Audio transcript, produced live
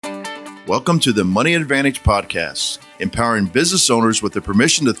Welcome to the Money Advantage Podcast, empowering business owners with the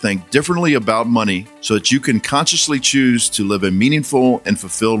permission to think differently about money so that you can consciously choose to live a meaningful and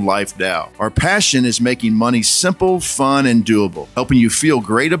fulfilled life now. Our passion is making money simple, fun, and doable, helping you feel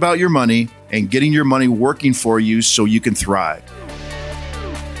great about your money and getting your money working for you so you can thrive.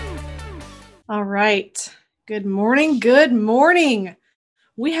 All right. Good morning. Good morning.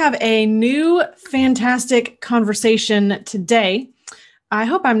 We have a new fantastic conversation today. I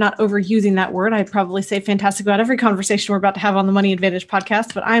hope I'm not overusing that word. I probably say fantastic about every conversation we're about to have on the Money Advantage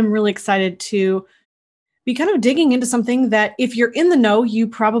podcast, but I'm really excited to be kind of digging into something that if you're in the know, you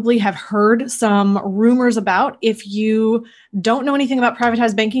probably have heard some rumors about. If you don't know anything about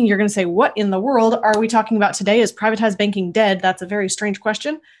privatized banking, you're going to say, what in the world are we talking about today? Is privatized banking dead? That's a very strange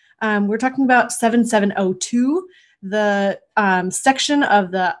question. We're talking about 7702, the section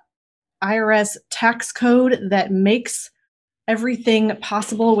of the IRS tax code that makes everything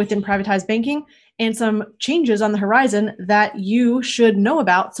possible within privatized banking, and some changes on the horizon that you should know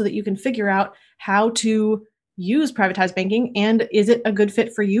about so that you can figure out how to use privatized banking and is it a good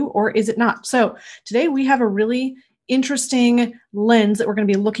fit for you or is it not. So today we have a really interesting lens that we're going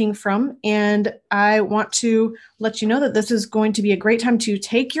to be looking from, and I want to let you know that this is going to be a great time to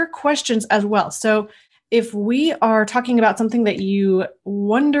take your questions as well. So if we are talking about something that you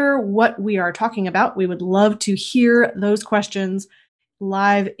wonder what we are talking about, we would love to hear those questions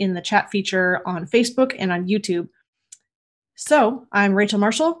live in the chat feature on Facebook and on YouTube. So I'm Rachel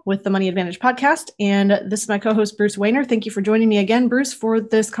Marshall with the Money Advantage podcast, and this is my co-host, Bruce Wehner. Thank you for joining me again, Bruce, for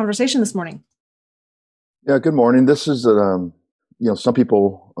this conversation this morning. Yeah, good morning. This is, some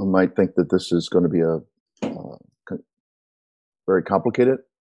people might think that this is going to be a very complicated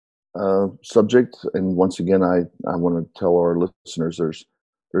subject. And once again, I want to tell our listeners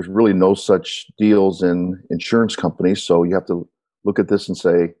there's really no such deals in insurance companies. So you have to look at this and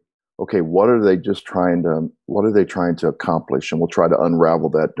say, okay, what are they trying to accomplish? And we'll try to unravel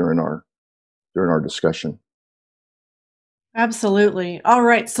that during our discussion. Absolutely. All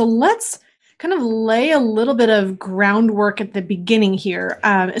right. So let's kind of lay a little bit of groundwork at the beginning here,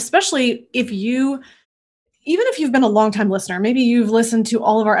 especially even if you've been a longtime listener. Maybe you've listened to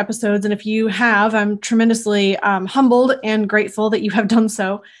all of our episodes, and if you have, I'm tremendously humbled and grateful that you have done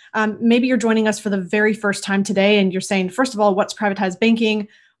so. Maybe you're joining us for the very first time today, and you're saying, first of all, what's privatized banking?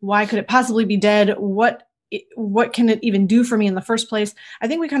 Why could it possibly be dead? What can it even do for me in the first place? I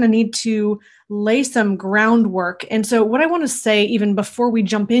think we kind of need to lay some groundwork. And so what I want to say, even before we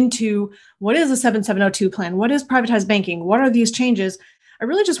jump into what is a 7702 plan, what is privatized banking, what are these changes, I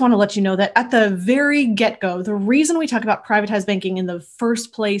really just want to let you know that at the very get-go, the reason we talk about privatized banking in the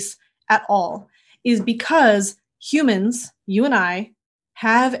first place at all is because humans, you and I,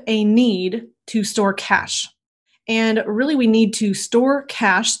 have a need to store cash. And really, we need to store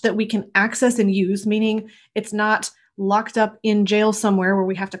cash that we can access and use, meaning it's not locked up in jail somewhere where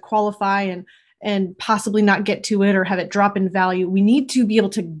we have to qualify and possibly not get to it or have it drop in value. We need to be able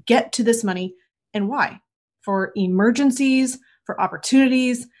to get to this money. And why? For emergencies, for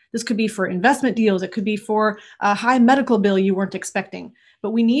opportunities. This could be for investment deals. It could be for a high medical bill you weren't expecting.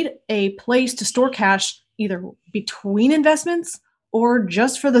 But we need a place to store cash either between investments or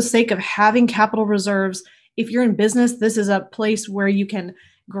just for the sake of having capital reserves. If you're in business, this is a place where you can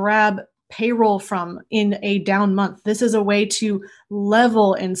grab payroll from in a down month. This is a way to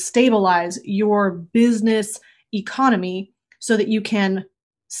level and stabilize your business economy so that you can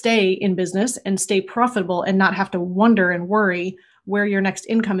stay in business and stay profitable and not have to wonder and worry where your next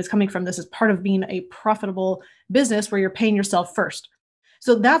income is coming from. This is part of being a profitable business where you're paying yourself first.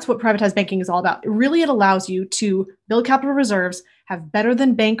 So that's what privatized banking is all about. Really, it allows you to build capital reserves, have better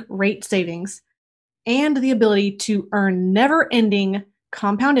than bank rate savings, and the ability to earn never-ending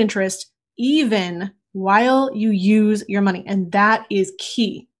compound interest even while you use your money. And that is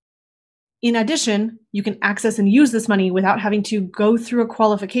key. In addition, you can access and use this money without having to go through a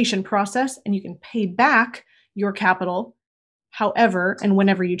qualification process, and you can pay back your capital however and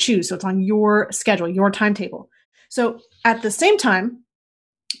whenever you choose. So it's on your schedule, your timetable. So at the same time,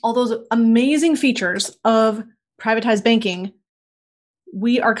 all those amazing features of privatized banking,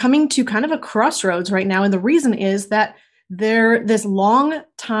 we are coming to kind of a crossroads right now. And the reason is that this long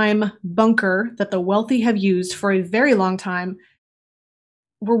time bunker that the wealthy have used for a very long time,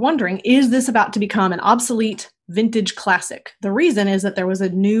 we're wondering, is this about to become an obsolete vintage classic? The reason is that there was a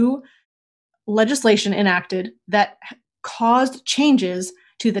new legislation enacted that caused changes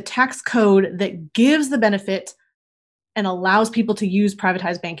to the tax code that gives the benefit and allows people to use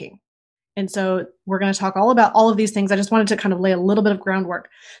privatized banking. And so we're going to talk all about all of these things. I just wanted to kind of lay a little bit of groundwork.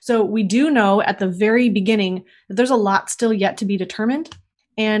 So we do know at the very beginning that there's a lot still yet to be determined.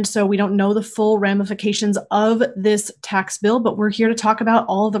 And so we don't know the full ramifications of this tax bill, but we're here to talk about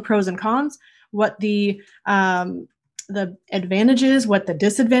all of the pros and cons, what the advantages, what the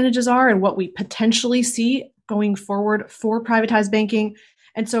disadvantages are, and what we potentially see going forward for privatized banking.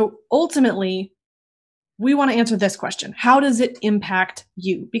 And so ultimately, we want to answer this question. How does it impact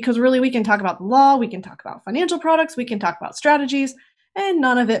you? Because really, we can talk about the law, we can talk about financial products, we can talk about strategies, and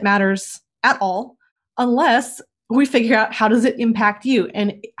none of it matters at all unless we figure out how does it impact you.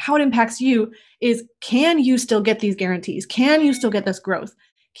 And how it impacts you is, can you still get these guarantees? Can you still get this growth?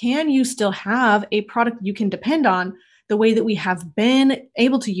 Can you still have a product you can depend on the way that we have been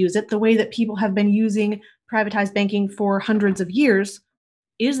able to use it, the way that people have been using privatized banking for hundreds of years?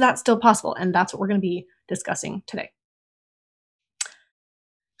 Is that still possible? And that's what we're going to be discussing today.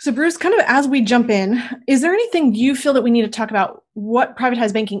 So Bruce, kind of as we jump in, is there anything you feel that we need to talk about what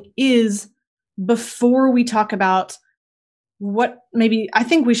privatized banking is before we talk about what maybe, I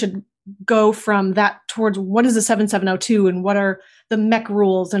think we should go from that towards what is the 7702 and what are the MEC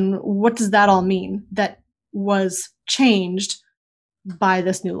rules and what does that all mean that was changed by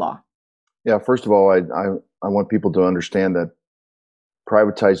this new law? Yeah, first of all, I want people to understand that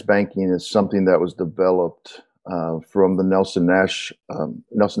privatized banking is something that was developed from the Nelson Nash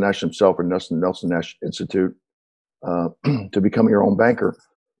himself, or Nelson Nash Institute, to become your own banker.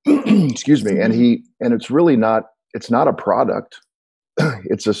 Excuse me. And it's really not. It's not a product.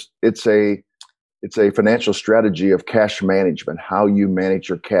 It's a financial strategy of cash management. How you manage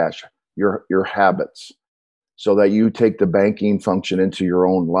your cash, your habits, so that you take the banking function into your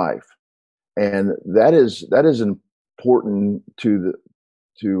own life, and that is important to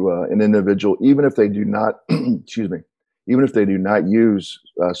an individual, even if they do not, excuse me, even if they do not use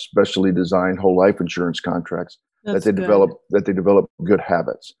specially designed whole life insurance contracts, that they develop good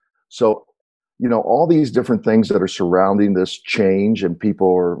habits. So, all these different things that are surrounding this change, and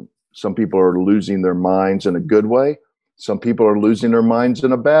some people are losing their minds in a good way. Some people are losing their minds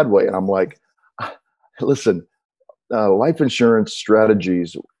in a bad way. And I'm like, listen, life insurance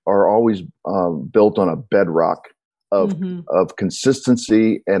strategies are always built on a bedrock of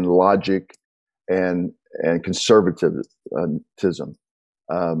consistency and logic and conservatism,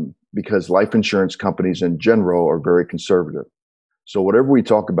 because life insurance companies in general are very conservative. So whatever we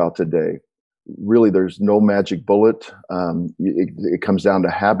talk about today, really, there's no magic bullet. It comes down to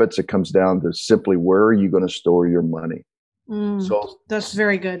habits. It comes down to simply, where are you going to store your money? So that's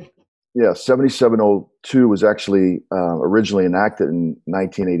very good. Yeah, 7702 was actually originally enacted in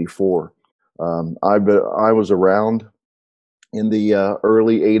 1984. I was around in the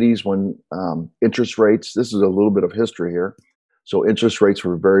early 80s when interest rates, this is a little bit of history here. So interest rates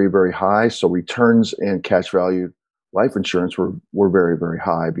were very, very high. So returns in cash value life insurance were very, very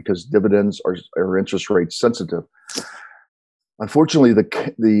high because dividends are interest rate sensitive. Unfortunately,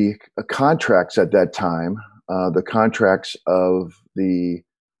 the contracts at that time, the contracts of the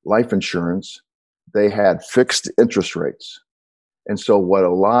life insurance, they had fixed interest rates. And so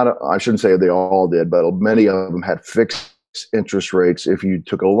I shouldn't say they all did, but many of them had fixed interest rates if you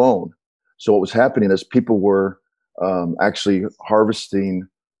took a loan. So what was happening is people were actually harvesting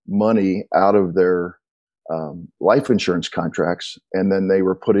money out of their life insurance contracts, and then they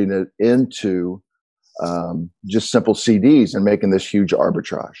were putting it into just simple CDs and making this huge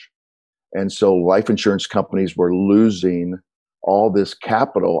arbitrage. And so life insurance companies were losing all this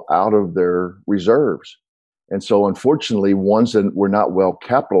capital out of their reserves. And so unfortunately, ones that were not well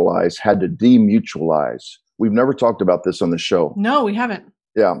capitalized had to demutualize. We've never talked about this on the show. No, we haven't.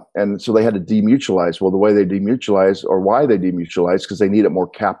 Yeah. And so they had to demutualize. Well, the way they demutualized, or why they demutualized, because they needed more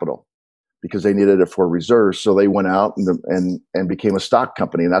capital, because they needed it for reserves. So they went out and became a stock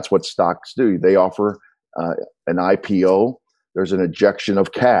company. And that's what stocks do. They offer an IPO. There's an ejection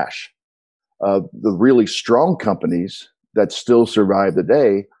of cash. The really strong companies that still survive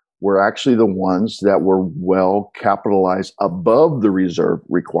today were actually the ones that were well capitalized above the reserve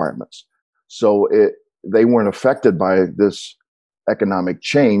requirements. So they weren't affected by this economic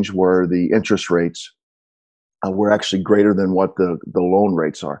change where the interest rates were actually greater than what the loan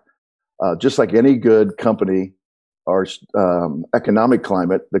rates are. Just like any good company or economic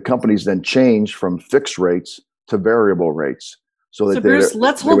climate, the companies then change from fixed rates to variable rates. So Bruce,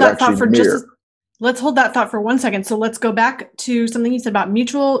 let's hold that thought for let's hold that thought for 1 second. So let's go back to something you said about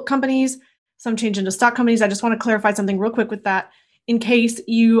mutual companies, some change into stock companies. I just want to clarify something real quick with that, in case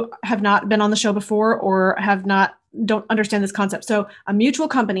you have not been on the show before or don't understand this concept. So a mutual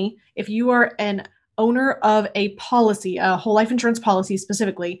company, if you are an owner of a policy, a whole life insurance policy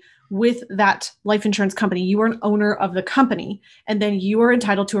specifically, with that life insurance company, you are an owner of the company, and then you are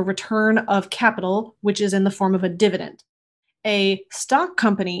entitled to a return of capital, which is in the form of a dividend. a stock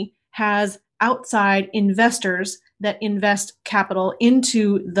company has outside investors that invest capital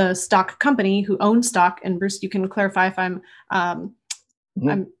into the stock company who owns stock. And Bruce, you can clarify if I'm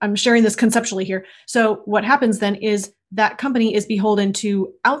sharing this conceptually here. So what happens then is that company is beholden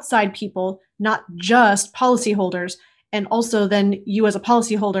to outside people, not just policyholders. And also then you as a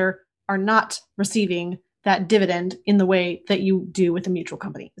policyholder are not receiving that dividend in the way that you do with a mutual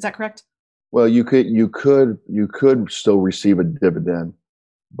company. Is that correct? Well, you could still receive a dividend,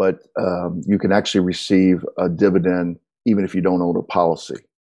 but you can actually receive a dividend even if you don't own a policy.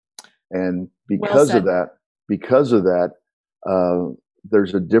 And because of that,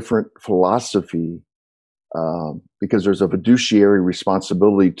 there's a different philosophy because there's a fiduciary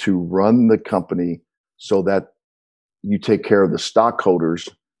responsibility to run the company so that you take care of the stockholders,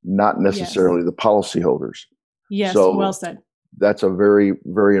 not necessarily the policyholders. Yes, so well said. That's a very,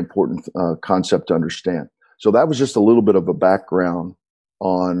 very important concept to understand. So that was just a little bit of a background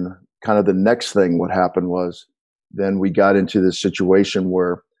on kind of the next thing. What happened was then we got into this situation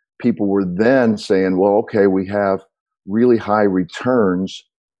where people were then saying, well, okay, we have really high returns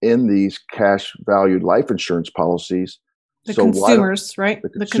in these cash valued life insurance policies. The consumers, right?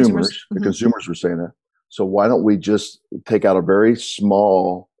 The consumers were saying that. So why don't we just take out a very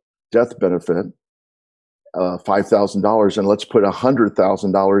small death benefit, $5,000, and let's put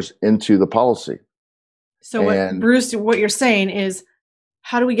 $100,000 into the policy. So Bruce, what you're saying is,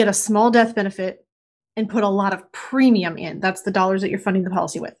 how do we get a small death benefit and put a lot of premium in? That's the dollars that you're funding the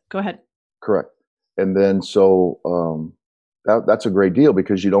policy with. Go ahead. Correct. And then that's a great deal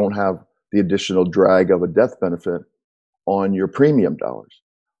because you don't have the additional drag of a death benefit on your premium dollars.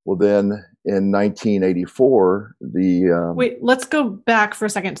 Well, then in 1984, wait, let's go back for a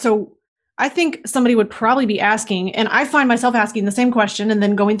second. So I think somebody would probably be asking, and I find myself asking the same question and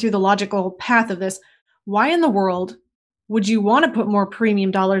then going through the logical path of this. Why in the world would you want to put more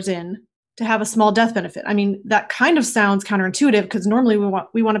premium dollars in to have a small death benefit? I mean, that kind of sounds counterintuitive because normally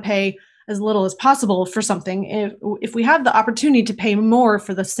we want to pay as little as possible for something. If we have the opportunity to pay more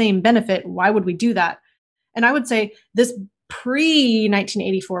for the same benefit, why would we do that? And I would say this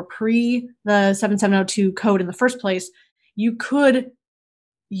pre-1984, pre the 7702 code in the first place, you could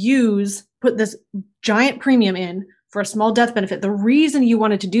put this giant premium in for a small death benefit. The reason you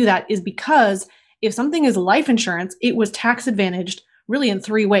wanted to do that is because if something is life insurance, it was tax advantaged really in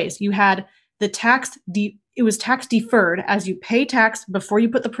three ways. You had the it was tax deferred as you pay tax before you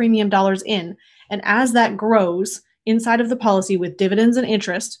put the premium dollars in. And as that grows inside of the policy with dividends and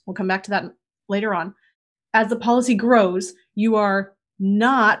interest, we'll come back to that later on. As the policy grows, you are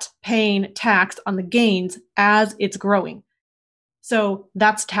not paying tax on the gains as it's growing. So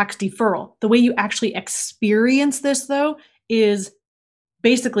that's tax deferral. The way you actually experience this, though, is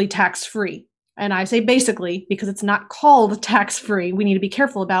basically tax-free. And I say basically because it's not called tax-free. We need to be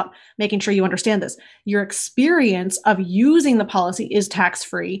careful about making sure you understand this. Your experience of using the policy is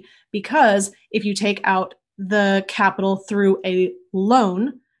tax-free because if you take out the capital through a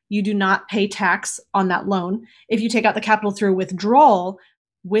loan, you do not pay tax on that loan. If you take out the capital through withdrawal,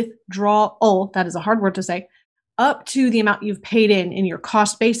 that is a hard word to say, up to the amount you've paid in your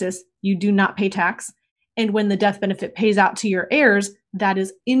cost basis, you do not pay tax. And when the death benefit pays out to your heirs, that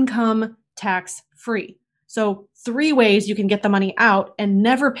is income tax free. So 3 ways you can get the money out and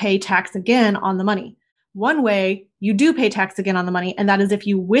never pay tax again on the money. One way you do pay tax again on the money, and that is if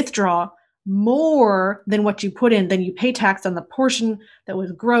you withdraw more than what you put in, then you pay tax on the portion that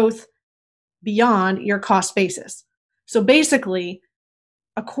was growth beyond your cost basis. So basically,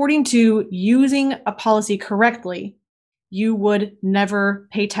 according to using a policy correctly, you would never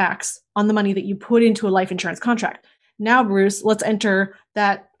pay tax on the money that you put into a life insurance contract. Now, Bruce, let's enter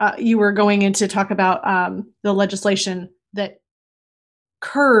that you were going in to talk about the legislation that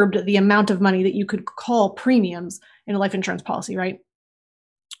curbed the amount of money that you could call premiums in a life insurance policy, right?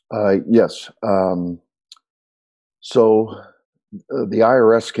 Yes. So the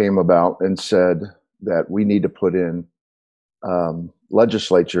IRS came about and said that we need to put in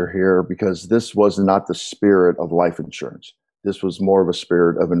legislature here because this was not the spirit of life insurance. This was more of a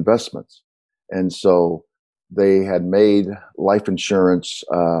spirit of investments. And so they had made life insurance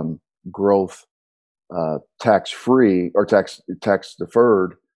growth tax-free or tax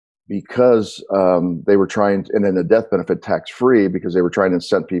deferred because they were trying, and then the death benefit tax-free because they were trying to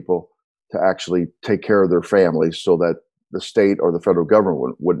incent people to actually take care of their families so that the state or the federal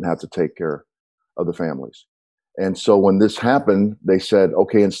government wouldn't have to take care of the families. And so when this happened, they said,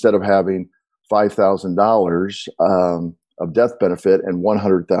 okay, instead of having $5,000 of death benefit and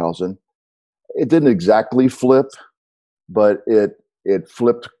 $100,000, it didn't exactly flip, but it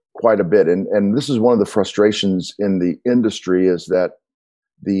flipped quite a bit. And this is one of the frustrations in the industry, is that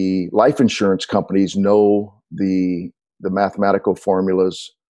the life insurance companies know the mathematical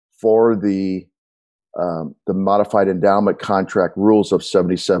formulas for the modified endowment contract rules of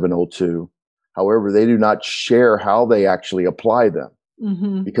 7702. However, they do not share how they actually apply them,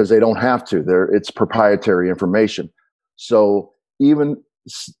 because they don't have to. It's proprietary information. So even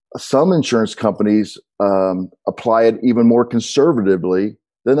some insurance companies apply it even more conservatively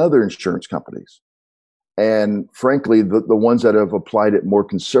than other insurance companies. And frankly, the ones that have applied it more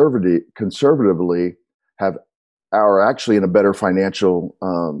conservatively are actually in a better financial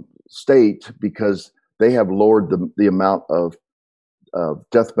state, because they have lowered the amount of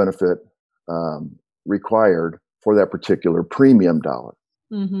death benefit required for that particular premium dollar.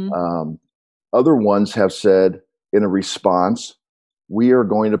 Other ones have said, in a response, we are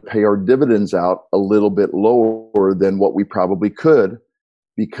going to pay our dividends out a little bit lower than what we probably could,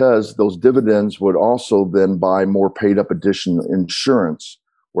 because those dividends would also then buy more paid up addition insurance,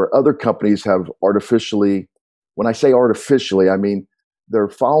 where other companies have artificially, when I say artificially, I mean they're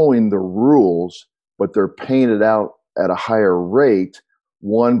following the rules, but they're paying it out at a higher rate.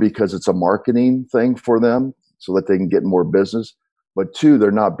 One, because it's a marketing thing for them so that they can get more business. But two,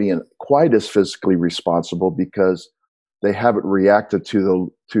 they're not being quite as fiscally responsible, because they haven't reacted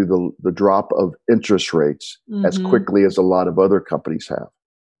to the drop of interest rates as quickly as a lot of other companies have.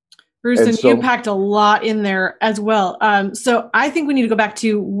 Bruce, and you packed a lot in there as well. So I think we need to go back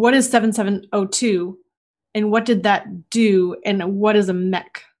to, what is 7702 and what did that do, and what is a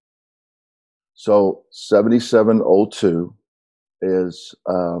MEC? So 7702 is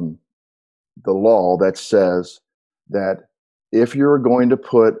the law that says that if you're going to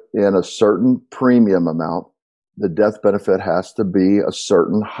put in a certain premium amount, the death benefit has to be a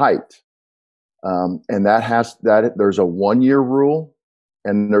certain height. And there's a 1-year rule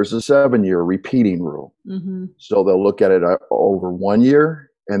and there's a 7-year repeating rule. So they'll look at it over 1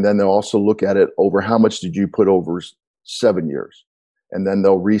 year, and then they'll also look at it over how much did you put over 7 years. And then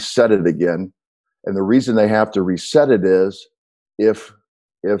they'll reset it again. And the reason they have to reset it is if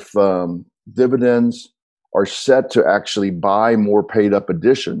dividends are set to actually buy more paid up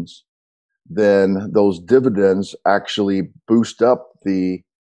additions, then those dividends actually boost up the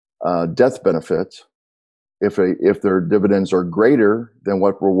death benefit. If their dividends are greater than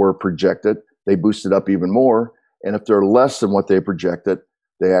what were projected, they boost it up even more. And if they're less than what they projected,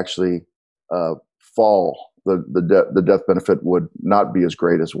 they actually fall. The death benefit would not be as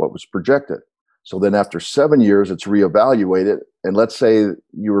great as what was projected. So then after 7 years, it's reevaluated. And let's say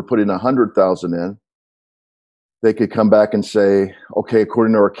you were putting 100,000 in, they could come back and say, okay,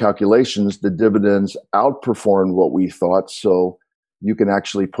 according to our calculations, the dividends outperformed what we thought. So you can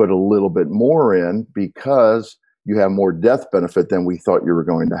actually put a little bit more in because you have more death benefit than we thought you were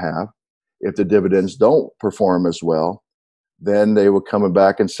going to have. If the dividends don't perform as well, then they would come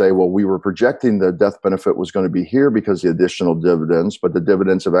back and say, well, we were projecting the death benefit was going to be here because of the additional dividends, but the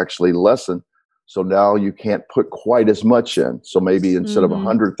dividends have actually lessened. So now you can't put quite as much in. So maybe instead of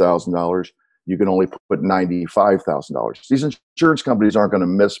 $100,000, you can only put $95,000. These insurance companies aren't going to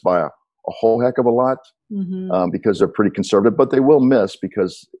miss by a whole heck of a lot because they're pretty conservative, but they will miss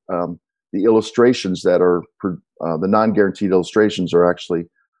because the illustrations that are the non-guaranteed illustrations are actually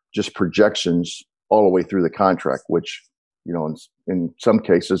just projections all the way through the contract, which, you know, in some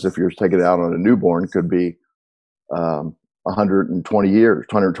cases, if you're taking it out on a newborn, could be 120 years,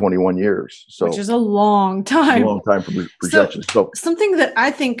 121 years. So, which is a long time. A long time for projections. So something that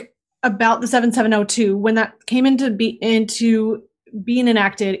I think about the 7702, when that came into being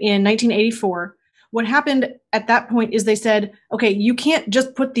enacted in 1984, what happened at that point is they said, okay, you can't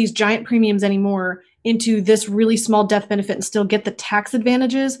just put these giant premiums anymore into this really small death benefit and still get the tax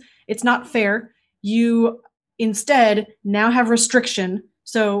advantages. It's not fair. You instead now have restriction.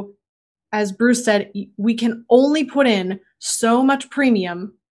 So as Bruce said, we can only put in so much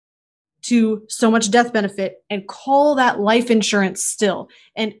premium to so much death benefit and call that life insurance still.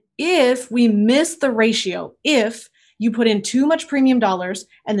 And if we miss the ratio, if you put in too much premium dollars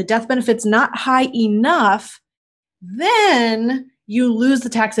and the death benefit's not high enough, then you lose the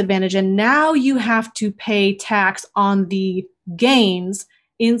tax advantage. And now you have to pay tax on the gains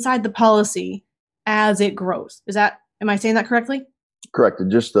inside the policy as it grows. Am I saying that correctly? Correct.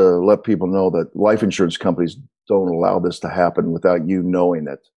 And just to let people know that life insurance companies don't allow this to happen without you knowing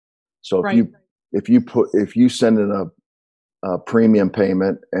it. So if you send in a premium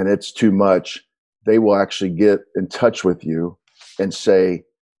payment and it's too much, they will actually get in touch with you and say,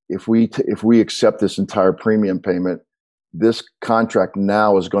 if we accept this entire premium payment, this contract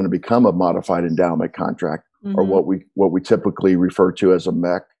now is going to become a modified endowment contract, or what we typically refer to as a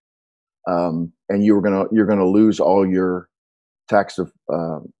MEC. and you're gonna lose all your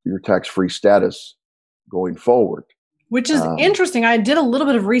your tax-free status going forward. Which is interesting. I did a little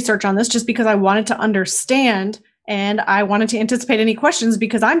bit of research on this just because I wanted to understand and I wanted to anticipate any questions,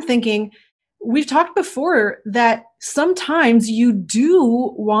 because I'm thinking we've talked before that sometimes you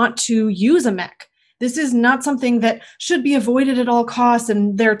do want to use a MEC. This is not something that should be avoided at all costs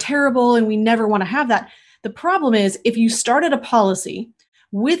and they're terrible and we never want to have that. The problem is if you started a policy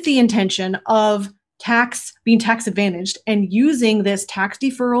with the intention of being tax advantaged and using this tax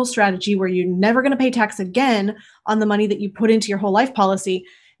deferral strategy where you're never going to pay tax again on the money that you put into your whole life policy.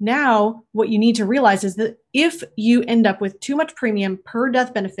 Now, what you need to realize is that if you end up with too much premium per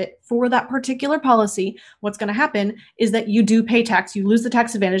death benefit for that particular policy, what's going to happen is that you do pay tax. You lose the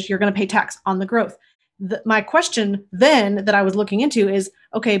tax advantage. You're going to pay tax on the growth. My question then that I was looking into is,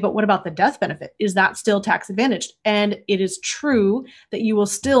 okay, but what about the death benefit? Is that still tax advantaged? And it is true that you will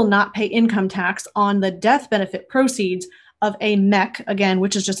still not pay income tax on the death benefit proceeds of a MEC, again,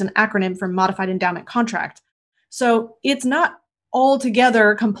 which is just an acronym for Modified Endowment Contract. So it's not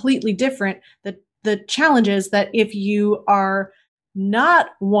altogether completely different. The challenge is that if you are not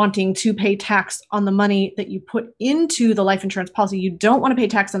wanting to pay tax on the money that you put into the life insurance policy, you don't want to pay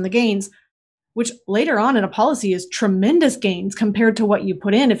tax on the gains, which later on in a policy is tremendous gains compared to what you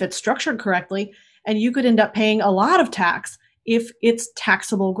put in if it's structured correctly. And you could end up paying a lot of tax if it's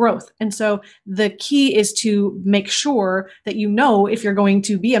taxable growth. And so the key is to make sure that you know if you're going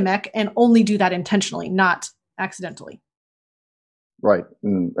to be a MEC and only do that intentionally, not accidentally. Right.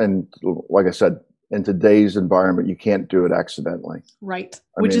 And like I said, in today's environment, you can't do it accidentally. Right.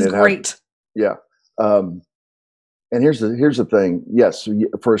 Which is great. Yeah. And here's the thing. Yes,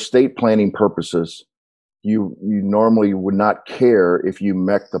 for estate planning purposes, you normally would not care if you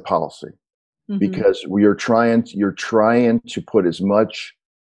MEC the policy, because you're trying to put as much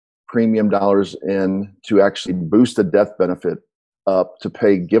premium dollars in to actually boost the death benefit up to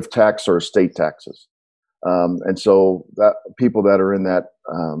pay gift tax or estate taxes. And so that people that are in that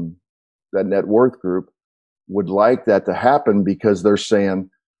net worth group would like that to happen, because they're saying,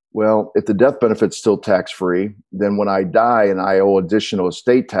 well, if the death benefit's still tax-free, then when I die and I owe additional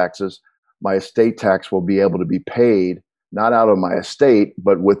estate taxes, my estate tax will be able to be paid not out of my estate,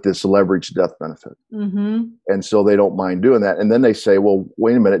 but with this leveraged death benefit. And so they don't mind doing that. And then they say, well,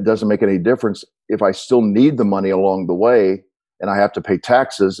 wait a minute, it doesn't make any difference. If I still need the money along the way and I have to pay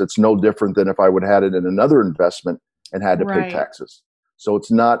taxes, it's no different than if I would have had it in another investment and had to pay taxes. So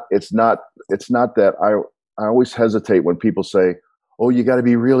it's not that I always hesitate when people say, oh, you got to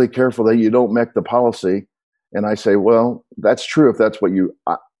be really careful that you don't MEC the policy. And I say, well, that's true if that's what you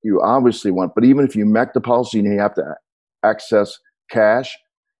obviously want. But even if you MEC the policy and you have to access cash,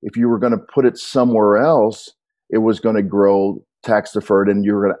 if you were going to put it somewhere else, it was going to grow tax deferred, and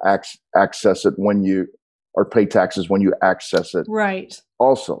you were going to access it or pay taxes when you access it. Right.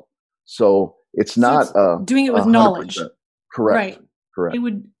 Also, so it's not doing it with knowledge. Correct. Right. Correct.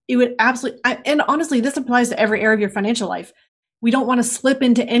 It would absolutely, and honestly, this applies to every area of your financial life. We don't want to slip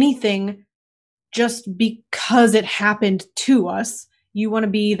into anything just because it happened to us. You want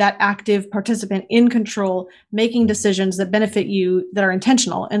to be that active participant in control, making decisions that benefit you, that are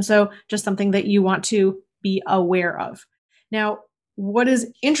intentional. And so just something that you want to be aware of. Now, what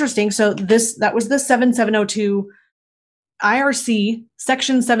is interesting, so that was the 7702 IRC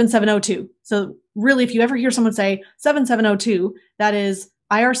section 7702. So really, if you ever hear someone say 7702, that is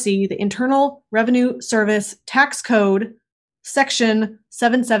IRC, the Internal Revenue Service Tax Code, section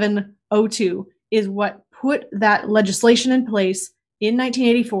 7702 is what put that legislation in place in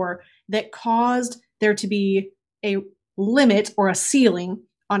 1984 that caused there to be a limit or a ceiling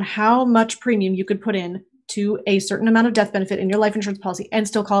on how much premium you could put in to a certain amount of death benefit in your life insurance policy and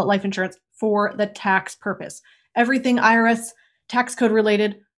still call it life insurance for the tax purpose. Everything IRS tax code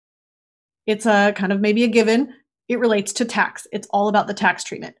related, it's a kind of maybe a given. It relates to tax. It's all about the tax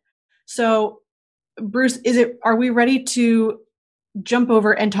treatment. So Bruce, are we ready to jump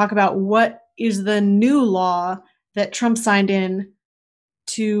over and talk about what is the new law that Trump signed in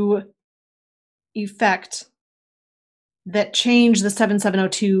to effect that changed the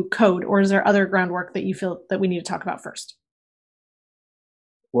 7702 code, or is there other groundwork that you feel that we need to talk about first?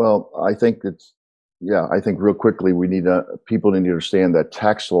 Well, I think real quickly people need to understand that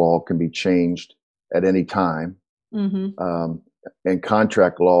tax law can be changed at any time. And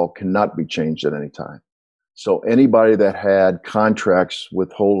contract law cannot be changed at any time. So anybody that had contracts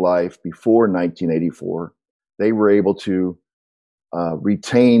with whole life before 1984, they were able to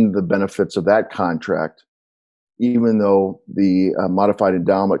retain the benefits of that contract, even though the modified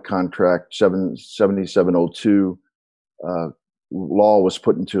endowment contract 7702 law was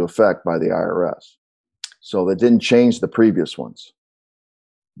put into effect by the IRS. So they didn't change the previous ones.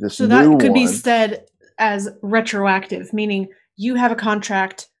 This So that could be said as retroactive, meaning you have a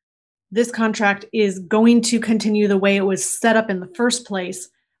contract. This contract is going to continue the way it was set up in the first place,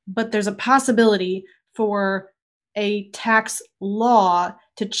 but there's a possibility for a tax law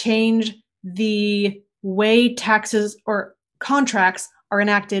to change the way taxes or contracts are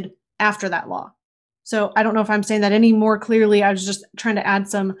enacted after that law. So I don't know if I'm saying that any more clearly. I was just trying to add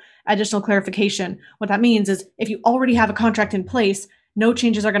some additional clarification. What that means is if you already have a contract in place, no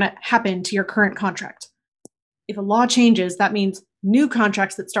changes are going to happen to your current contract. If a law changes, that means new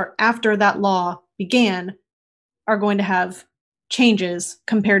contracts that start after that law began are going to have changes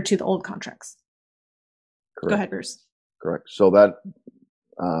compared to the old contracts. Correct. Go ahead, Bruce. Correct. So that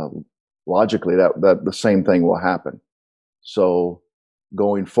logically, that the same thing will happen. So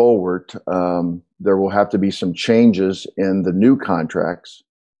going forward, there will have to be some changes in the new contracts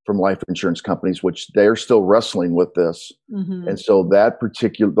from life insurance companies, which they're still wrestling with this. Mm-hmm. And so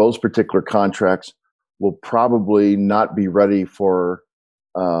those particular contracts will probably not be ready for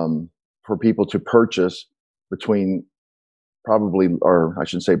people to purchase probably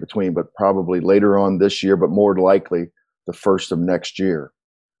later on this year, but more likely the first of next year,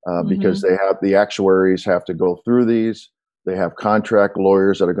 because the actuaries have to go through these. They have contract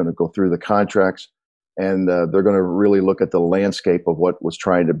lawyers that are going to go through the contracts, and they're going to really look at the landscape of what was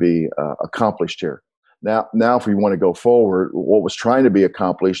trying to be accomplished here. Now, if we want to go forward, what was trying to be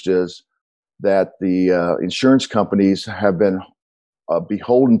accomplished is that the insurance companies have been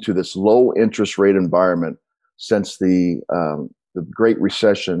beholden to this low interest rate environment since the Great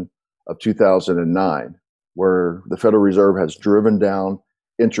Recession of 2009, where the Federal Reserve has driven down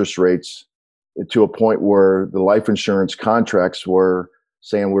interest rates to a point where the life insurance contracts were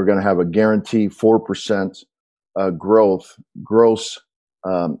saying we're going to have a guaranteed 4% gross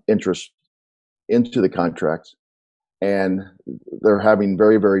interest into the contracts. And they're having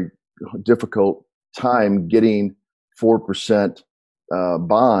very, very difficult time getting 4%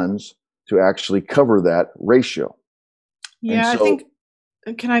 bonds to actually cover that ratio. Yeah, so, I think,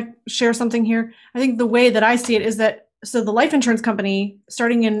 can I share something here? I think the way that I see it is that, so the life insurance company,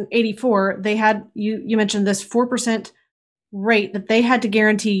 starting in 84, they had, you mentioned this 4% rate that they had to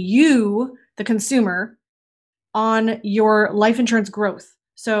guarantee you, the consumer, on your life insurance growth.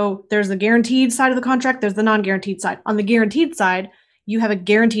 So there's the guaranteed side of the contract, there's the non-guaranteed side. On the guaranteed side, you have a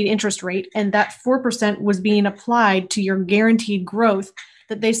guaranteed interest rate, and that 4% was being applied to your guaranteed growth,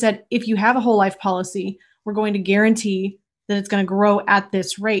 that they said, if you have a whole life policy, we're going to guarantee that it's going to grow at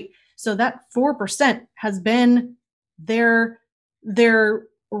this rate. So that 4% has been their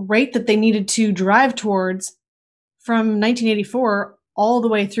rate that they needed to drive towards from 1984 all the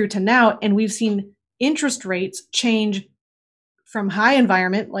way through to now. And we've seen interest rates change from high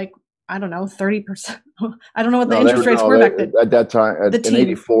environment, like, I don't know, 30%. I don't know what the interest rates were back then. At that time, in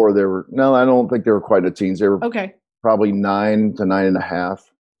 84, I don't think they were quite the teens. They were probably 9 to 9.5.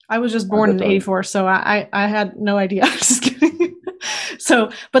 I was just born in 84, so I had no idea. I'm just kidding.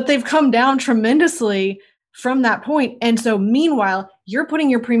 But they've come down tremendously from that point. And so meanwhile, you're putting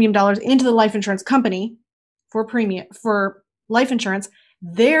your premium dollars into the life insurance company for life insurance.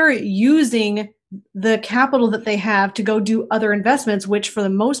 They're using the capital that they have to go do other investments, which for the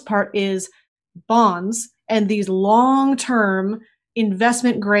most part is bonds and these long-term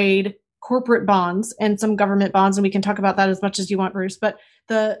investment grade corporate bonds and some government bonds. And we can talk about that as much as you want, Bruce. But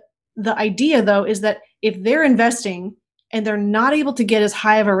the idea, though, is that if they're investing and they're not able to get as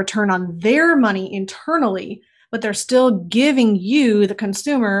high of a return on their money internally, but they're still giving you, the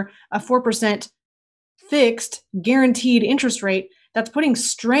consumer, a 4% fixed guaranteed interest rate, that's putting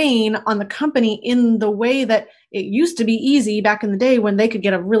strain on the company in the way that it used to be easy back in the day when they could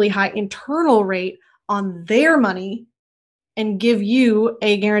get a really high internal rate on their money and give you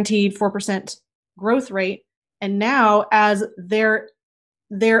a guaranteed 4% growth rate. And now as their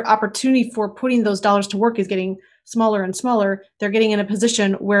opportunity for putting those dollars to work is getting smaller and smaller, they're getting in a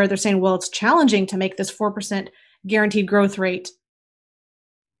position where they're saying, well, it's challenging to make this 4% guaranteed growth rate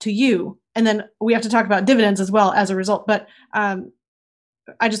to you. And then we have to talk about dividends as well as a result. But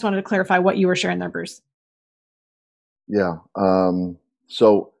I just wanted to clarify what you were sharing there, Bruce. Yeah.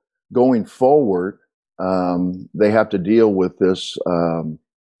 So going forward, they have to deal with this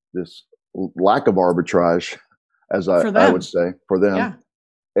lack of arbitrage, as I would say, for them. Yeah.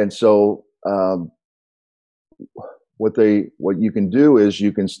 And so what you can do is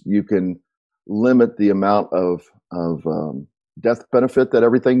you can limit the amount of death benefit that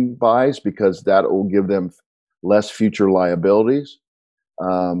everything buys, because that will give them less future liabilities.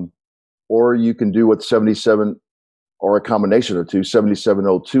 Or you can do what 77 or a combination of two.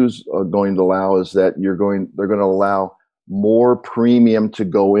 7702 is going to allow is that they're going to allow more premium to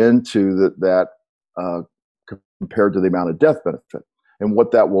go into that compared to the amount of death benefit. And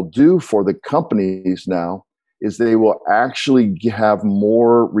what that will do for the companies now is they will actually have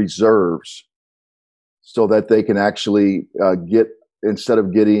more reserves so that they can actually get, instead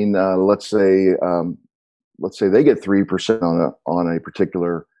of getting, let's say they get 3% on a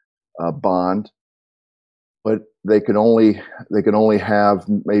particular bond, but they can only have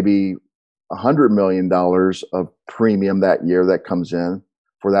maybe $100 million of premium that year that comes in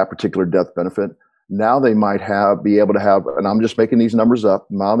for that particular death benefit. Now they might be able to have, and I'm just making these numbers up.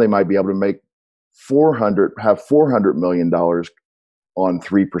 Now they might be able to make $400 million on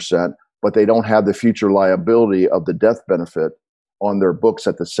 3%, but they don't have the future liability of the death benefit on their books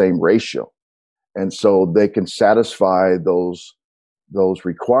at the same ratio. And so they can satisfy those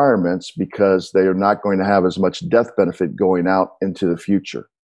requirements because they are not going to have as much death benefit going out into the future.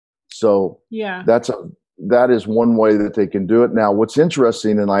 So yeah, that is one way that they can do it. Now, what's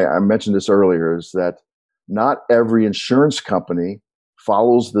interesting, and I mentioned this earlier, is that not every insurance company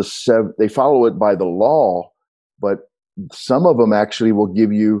follows they follow it by the law, but some of them actually will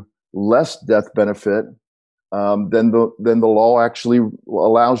give you less death benefit than the law actually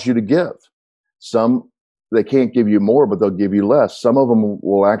allows you to give. Some, they can't give you more, but they'll give you less. Some of them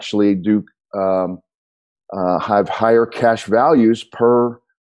will actually have higher cash values per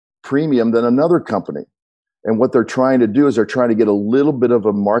premium than another company. And what they're trying to do is they're trying to get a little bit of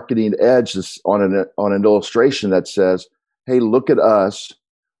a marketing edge on an illustration that says, hey, look at us.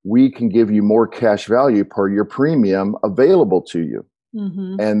 We can give you more cash value per your premium available to you.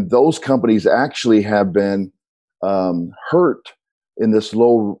 Mm-hmm. And those companies actually have been hurt in this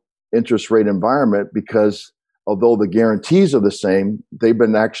low interest rate environment because although the guarantees are the same, they've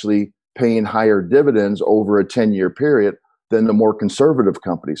been actually paying higher dividends over a 10-year period than the more conservative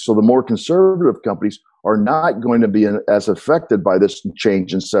companies. So the more conservative companies are not going to be as affected by this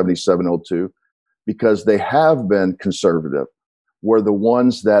change in 7702 because they have been conservative. Where the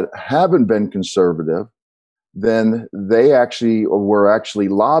ones that haven't been conservative, then we're actually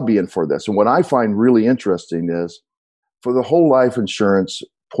lobbying for this. And what I find really interesting is for the whole life insurance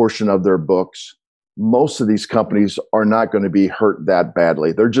portion of their books, most of these companies are not going to be hurt that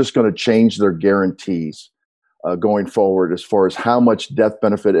badly. They're just going to change their guarantees going forward as far as how much death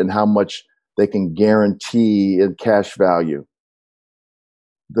benefit and how much they can guarantee in cash value.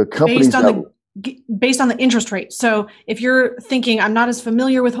 The companies based on the interest rate. So if you're thinking, I'm not as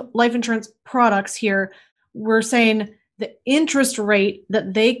familiar with life insurance products here, we're saying the interest rate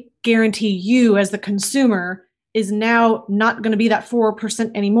that they guarantee you as the consumer is now not going to be that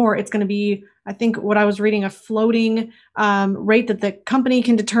 4% anymore. It's going to be, I think what I was reading, a floating rate that the company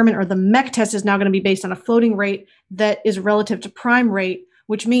can determine, or the MEC test is now going to be based on a floating rate that is relative to prime rate,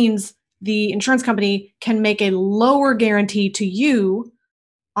 which means the insurance company can make a lower guarantee to you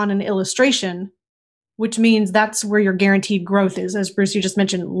on an illustration, which means that's where your guaranteed growth is. As Bruce, you just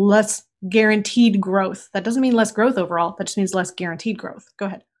mentioned, less guaranteed growth. That doesn't mean less growth overall. That just means less guaranteed growth. Go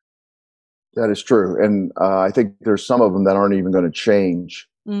ahead. That is true. And I think there's some of them that aren't even going to change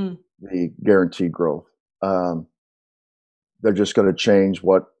the guaranteed growth. They're just going to change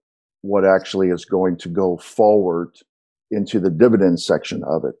what actually is going to go forward into the dividend section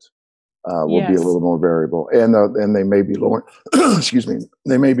of it. Will be a little more variable, and they may be lowering. excuse me.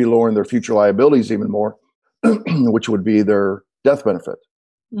 They may be lowering their future liabilities even more, which would be their death benefit.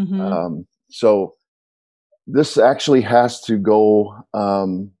 Mm-hmm. So this actually has to go.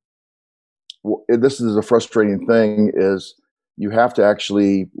 This is a frustrating thing: is you have to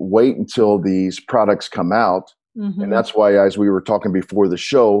actually wait until these products come out, and that's why, as we were talking before the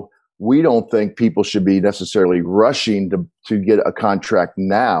show, we don't think people should be necessarily rushing to get a contract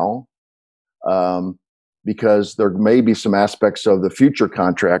now. Because there may be some aspects of the future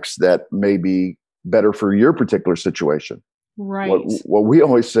contracts that may be better for your particular situation. Right. What we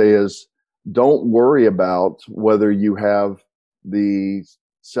always say is, don't worry about whether you have the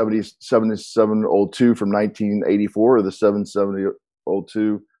 7702 from 1984 or the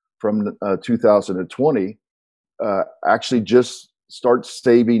 7702 from 2020. Actually, just start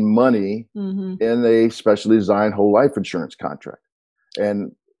saving money in a specially designed whole life insurance contract.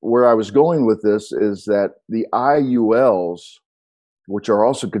 And where I was going with this is that the IULs, which are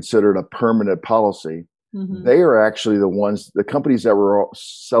also considered a permanent policy, they are actually the companies that were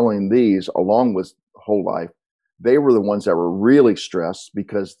selling these along with whole life, they were the ones that were really stressed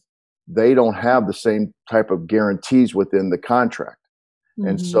because they don't have the same type of guarantees within the contract.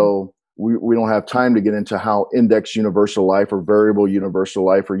 And so we don't have time to get into how index universal life or variable universal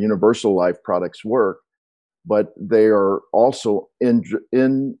life or universal life products work. but they are also in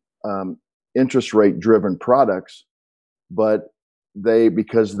interest rate driven products, but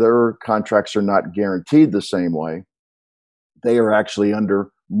because their contracts are not guaranteed the same way, they are actually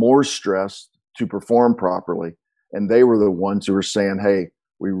under more stress to perform properly. And they were the ones who were saying, hey,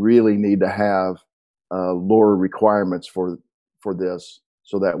 we really need to have lower requirements for this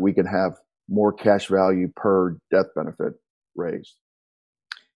so that we can have more cash value per death benefit raised.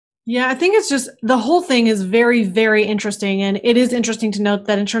 Yeah, I think it's just the whole thing is very, very interesting. And it is interesting to note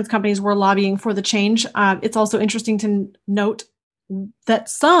that insurance companies were lobbying for the change. It's also interesting to note that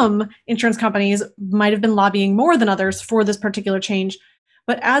some insurance companies might have been lobbying more than others for this particular change.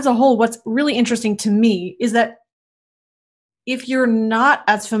 But as a whole, what's really interesting to me is that if you're not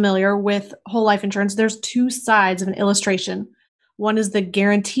as familiar with whole life insurance, there's two sides of an illustration. One is the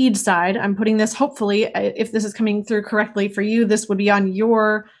guaranteed side. I'm putting this, hopefully, if this is coming through correctly for you, this would be on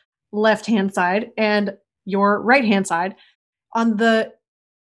your left-hand side and your right-hand side. On the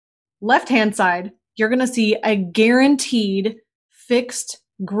left-hand side, you're going to see a guaranteed fixed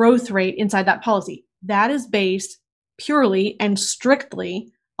growth rate inside that policy. That is based purely and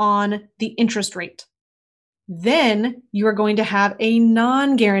strictly on the interest rate. Then you are going to have a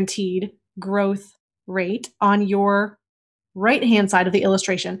non-guaranteed growth rate on your right-hand side of the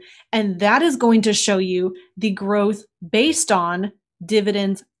illustration. And that is going to show you the growth based on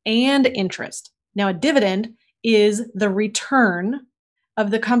dividends and interest. Now, a dividend is the return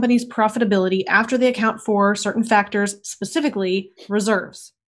of the company's profitability after they account for certain factors, specifically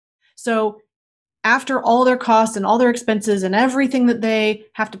reserves. So after all their costs and all their expenses and everything that they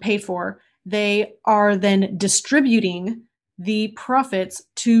have to pay for, they are then distributing the profits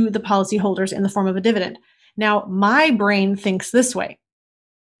to the policyholders in the form of a dividend. Now, my brain thinks this way.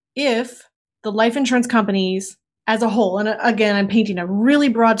 If the life insurance companies as a whole, and again, I'm painting a really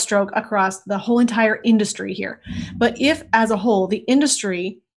broad stroke across the whole entire industry here, but if as a whole, the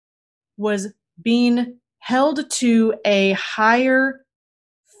industry was being held to a higher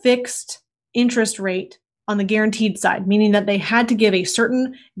fixed interest rate on the guaranteed side, meaning that they had to give a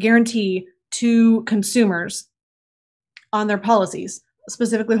certain guarantee to consumers on their policies,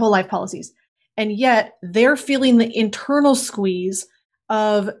 specifically whole life policies, and yet they're feeling the internal squeeze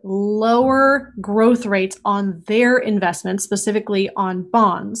of lower growth rates on their investments, specifically on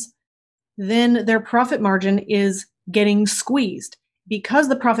bonds, then their profit margin is getting squeezed. Because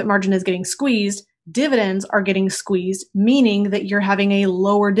the profit margin is getting squeezed, dividends are getting squeezed, meaning that you're having a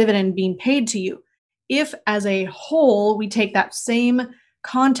lower dividend being paid to you. If as a whole, we take that same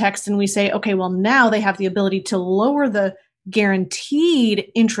context and we say, okay, well, now they have the ability to lower the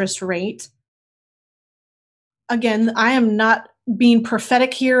guaranteed interest rate. Again, I am not being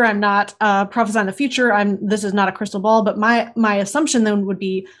prophetic here. I'm not prophesying the future. This is not a crystal ball, but my assumption then would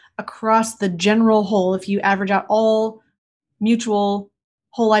be across the general whole, if you average out all mutual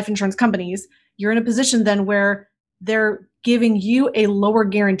whole life insurance companies, you're in a position then where they're giving you a lower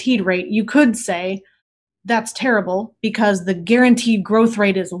guaranteed rate. You could say that's terrible because the guaranteed growth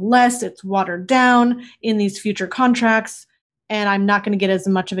rate is less, it's watered down in these future contracts, and I'm not going to get as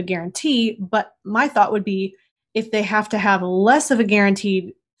much of a guarantee. But my thought would be, if they have to have less of a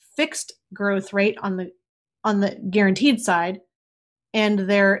guaranteed fixed growth rate on the guaranteed side, and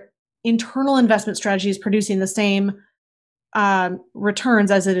their internal investment strategy is producing the same returns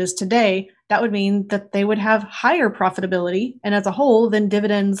as it is today, that would mean that they would have higher profitability. And as a whole, then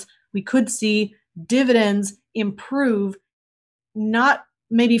dividends, we could see dividends improve, not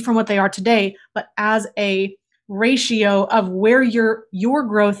maybe from what they are today, but as a ratio of where your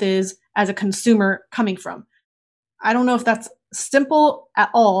growth is as a consumer coming from. I don't know if that's simple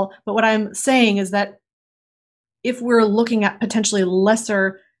at all, but what I'm saying is that if we're looking at potentially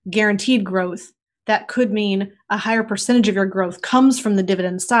lesser guaranteed growth, that could mean a higher percentage of your growth comes from the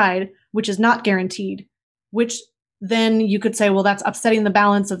dividend side, which is not guaranteed, which then you could say, well, that's upsetting the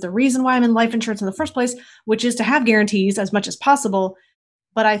balance of the reason why I'm in life insurance in the first place, which is to have guarantees as much as possible.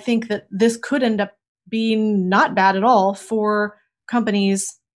 But I think that this could end up being not bad at all for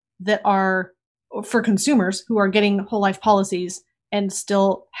companies that are, for consumers who are getting whole life policies and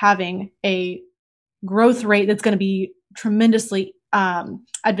still having a growth rate that's going to be tremendously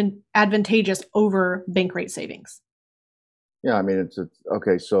advantageous over bank rate savings. Yeah, I mean, it's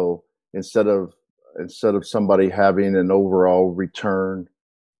okay. So instead of somebody having an overall return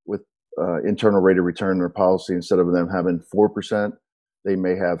with internal rate of return in their policy, instead of them having 4%, they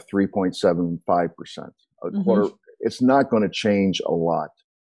may have 3.75%. Quarter. It's not going to change a lot.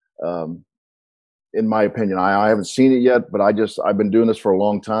 In my opinion, I haven't seen it yet, but I've been doing this for a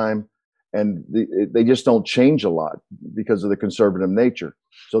long time, and they just don't change a lot because of the conservative nature.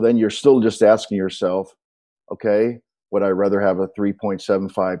 So then you're still just asking yourself, Okay, would I rather have a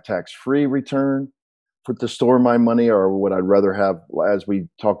 3.75 tax-free return to store my money, or would I rather have, as we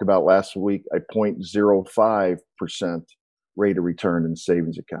talked about last week, a 0.05% rate of return in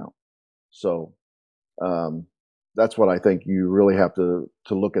savings account? So that's what I think you really have to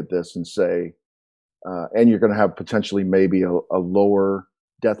look at this and say, and you're going to have potentially maybe a lower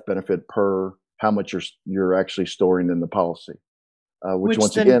death benefit per how much you're actually storing in the policy, which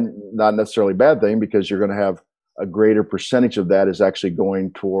once again, not necessarily a bad thing, because you're going to have a greater percentage of that is actually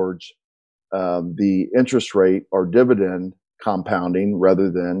going towards the interest rate or dividend compounding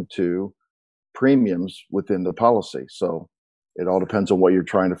rather than to premiums within the policy. So it all depends on what you're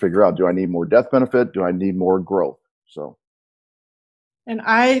trying to figure out. Do I need more death benefit? Do I need more growth? So, and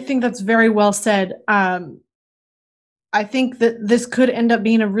I think that's very well said. I think that this could end up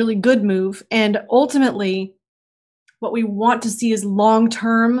being a really good move. And ultimately, what we want to see is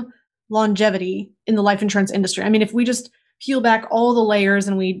long-term longevity in the life insurance industry. I mean, if we just peel back all the layers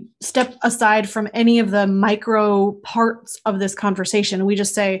and we step aside from any of the micro parts of this conversation, we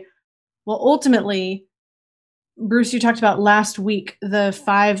just say, well, ultimately, Bruce, you talked about last week the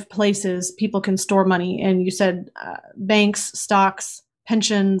 5 places people can store money, and you said banks, stocks,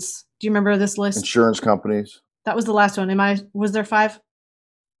 pensions. Do you remember this list? Insurance companies. That was the last one. Was there 5?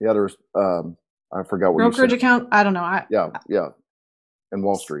 Yeah, there's. I forgot what brokerage you said. account. I don't know. Yeah, and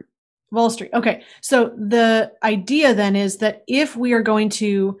Wall Street. Wall Street. Okay, so the idea then is that if we are going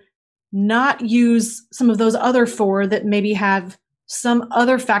to not use some of those other 4 that maybe have some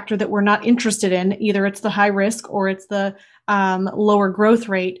other factor that we're not interested in, either it's the high risk or it's the lower growth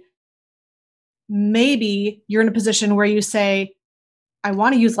rate, maybe you're in a position where you say, I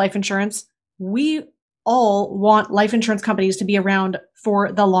want to use life insurance. We all want life insurance companies to be around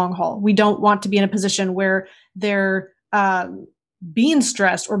for the long haul. We don't want to be in a position where they're being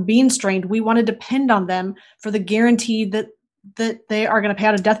stressed or being strained. We want to depend on them for the guarantee that they are going to pay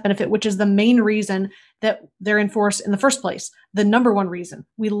out a death benefit, which is the main reason that they're in force in the first place. The number one reason.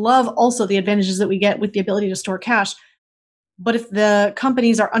 We love also the advantages that we get with the ability to store cash. But if the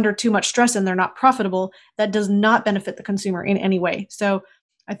companies are under too much stress and they're not profitable, that does not benefit the consumer in any way. So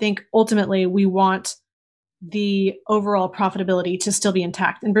I think ultimately we want the overall profitability to still be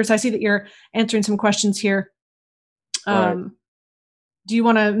intact. And Bruce, I see that you're answering some questions here. Right. Do you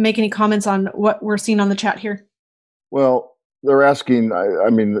want to make any comments on what we're seeing on the chat here? Well, they're asking, I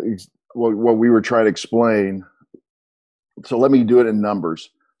mean, what we were trying to explain. So let me do it in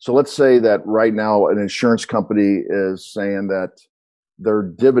numbers. So let's say that right now an insurance company is saying that their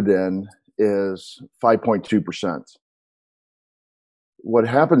dividend is 5.2%. What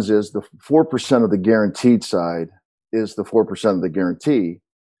happens is the 4% of the guaranteed side is the 4% of the guarantee.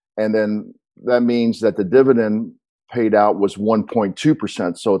 And then that means that the dividend paid out was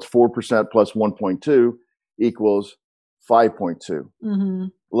 1.2%. So it's 4% plus 1.2 equals 5.2. Mm-hmm.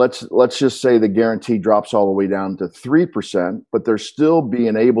 Let's just say the guarantee drops all the way down to 3%, but they're still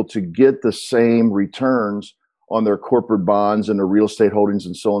being able to get the same returns on their corporate bonds and their real estate holdings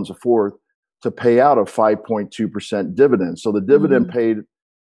and so on and so forth to pay out a 5.2% dividend. So the dividend paid,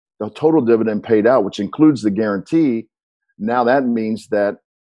 the total dividend paid out, which includes the guarantee, now that means that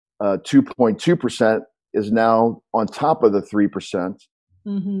 2.2% is now on top of the 3%.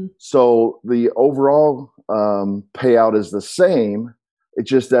 Mm-hmm. So the overall payout is the same. It's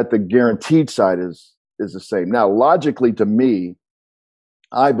just that the guaranteed side is the same. Now, logically, to me,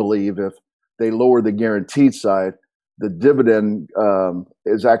 I believe if they lower the guaranteed side, the dividend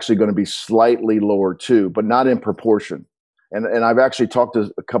is actually going to be slightly lower too, but not in proportion. And I've actually talked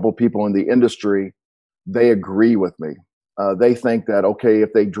to a couple of people in the industry. They agree with me. They think that, okay,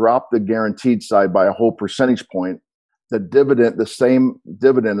 if they drop the guaranteed side by a whole percentage point, the same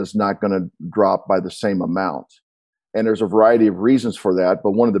dividend is not going to drop by the same amount. And there's a variety of reasons for that.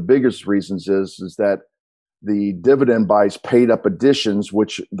 But one of the biggest reasons is that the dividend buys paid up additions,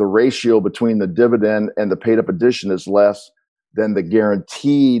 which the ratio between the dividend and the paid up addition is less than the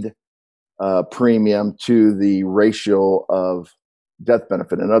guaranteed premium to the ratio of death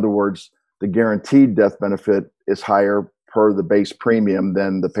benefit. In other words, the guaranteed death benefit is higher per the base premium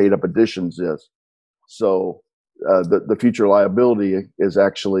than the paid up additions is. So the future liability is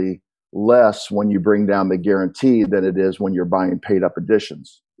actually less when you bring down the guarantee than it is when you're buying paid up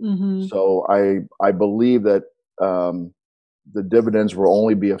additions. Mm-hmm. So I believe that the dividends will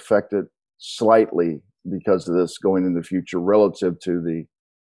only be affected slightly because of this going in the future relative to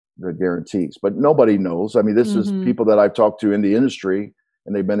the guarantees. But nobody knows. I mean, this is people that I've talked to in the industry,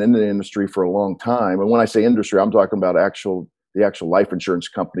 and they've been in the industry for a long time. And when I say industry, I'm talking about the actual life insurance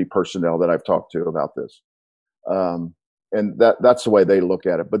company personnel that I've talked to about this. And that's the way they look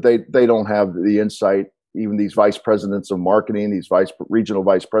at it. But they don't have the insight even these vice presidents of marketing, these regional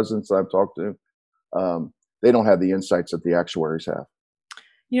vice presidents I've talked to, they don't have the insights that the actuaries have.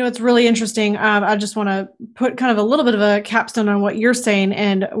 It's really interesting. I just want to put kind of a little bit of a capstone on what you're saying,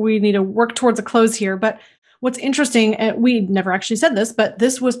 and we need to work towards a close here. But what's interesting, and we never actually said this, but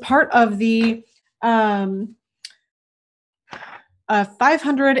this was part of the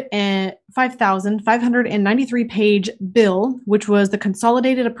 5,593 page bill, which was the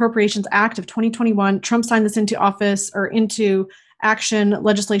Consolidated Appropriations Act of 2021. Trump signed this into office or into action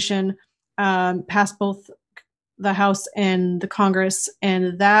legislation, passed both the House and the Congress,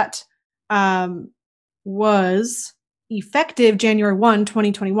 and that was effective January 1,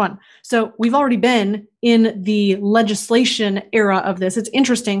 2021. So we've already been in the legislation era of this. It's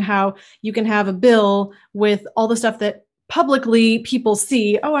interesting how you can have a bill with all the stuff that publicly people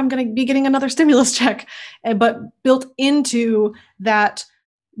see, oh, I'm going to be getting another stimulus check, but built into that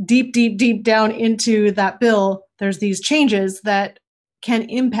deep down into that bill, there's these changes that can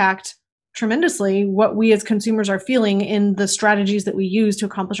impact tremendously what we as consumers are feeling in the strategies that we use to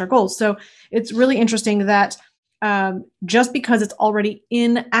accomplish our goals. So it's really interesting that just because it's already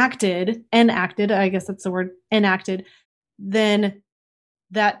enacted, I guess that's the word, enacted, then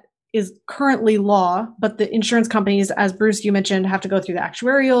that is currently law, but the insurance companies, as Bruce, you mentioned, have to go through the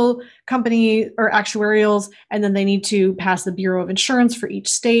actuarial company or actuarials, and then they need to pass the Bureau of Insurance for each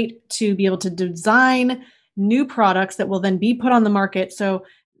state to be able to design new products that will then be put on the market. So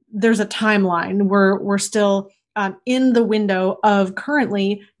there's a timeline. We're still in the window of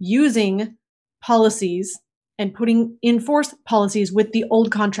currently using policies and putting in force policies with the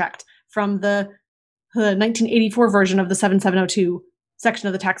old contract from the 1984 version of the 7702 section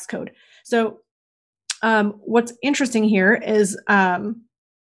of the tax code. So what's interesting here is,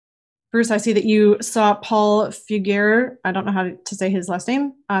 Bruce, I see that you saw Paul Fugere, I don't know how to say his last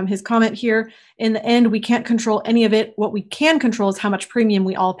name, his comment here. In the end, we can't control any of it. What we can control is how much premium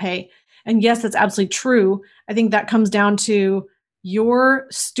we all pay. And yes, that's absolutely true. I think that comes down to your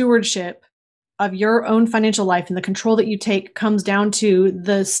stewardship of your own financial life, and the control that you take comes down to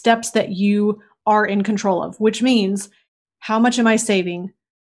the steps that you are in control of, which means how much am I saving?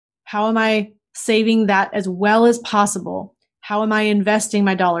 How am I saving that as well as possible? How am I investing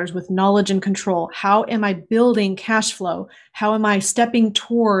my dollars with knowledge and control? How am I building cash flow? How am I stepping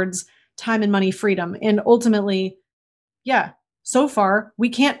towards time and money freedom? And ultimately, so far, we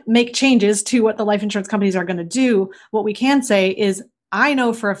can't make changes to what the life insurance companies are going to do. What we can say is, I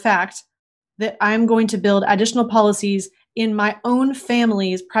know for a fact that I'm going to build additional policies in my own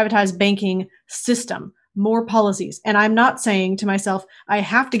family's privatized banking system, more policies. And I'm not saying to myself, I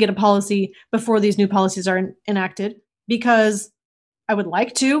have to get a policy before these new policies are enacted, because I would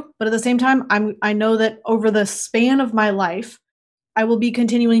like to, but at the same time, I know that over the span of my life, I will be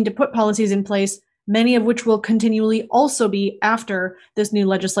continuing to put policies in place, many of which will continually also be after this new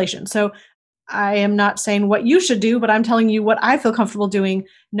legislation. So I am not saying what you should do, but I'm telling you what I feel comfortable doing,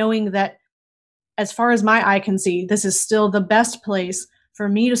 knowing that as far as my eye can see, this is still the best place for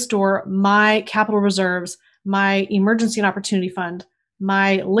me to store my capital reserves, my emergency and opportunity fund,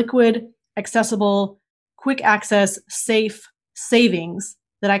 my liquid, accessible, quick access, safe savings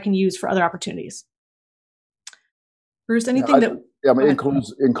that I can use for other opportunities. Bruce, anything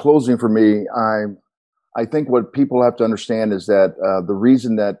in closing for me, I think what people have to understand is that the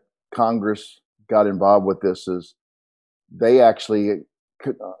reason that Congress got involved with this is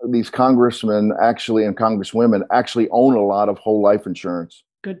these congressmen and congresswomen actually own a lot of whole life insurance.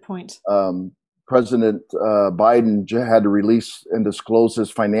 Good point. President Biden had to release and disclose his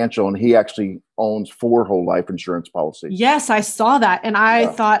financial, and he actually owns 4 whole life insurance policies. Yes, I saw that. And I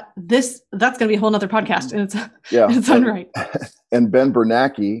thought that's going to be a whole nother podcast in its own right. And Ben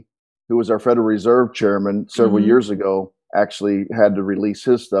Bernanke, who was our Federal Reserve chairman several years ago, actually had to release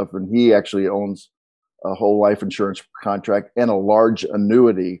his stuff, and he actually owns a whole life insurance contract and a large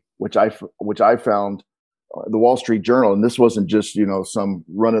annuity, which I found the Wall Street Journal, and this wasn't just some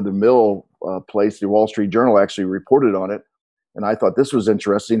run of the mill place. The Wall Street Journal actually reported on it, and I thought this was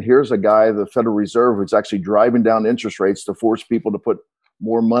interesting. Here's a guy, the Federal Reserve, who's actually driving down interest rates to force people to put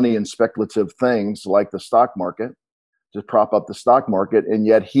more money in speculative things like the stock market, to prop up the stock market, and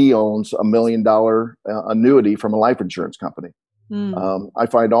yet he owns $1 million annuity from a life insurance company. I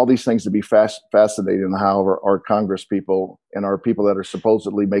find all these things to be fascinating, how our Congress people and our people that are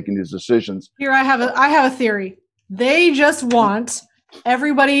supposedly making these decisions. Here, I have a theory. They just want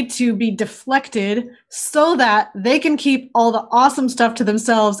everybody to be deflected so that they can keep all the awesome stuff to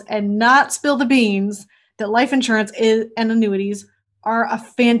themselves and not spill the beans that life insurance and annuities are a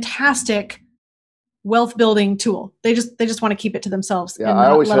fantastic wealth building tool. They just want to keep it to themselves and I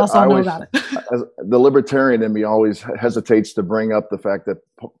not always, let us all know about it. as the libertarian in me always hesitates to bring up the fact that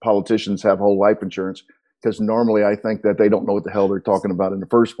politicians have whole life insurance, because normally I think that they don't know what the hell they're talking about in the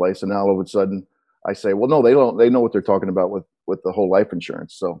first place. And now all of a sudden I say, well, no, they don't. They know what they're talking about with the whole life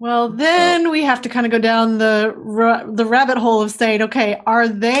insurance. So, well, then we have to kind of go down the rabbit hole of saying, okay, are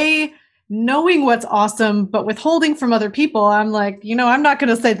they knowing what's awesome, but withholding from other people? I'm like, I'm not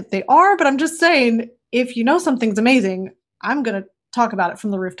going to say that they are, but I'm just saying, if you know something's amazing, I'm going to talk about it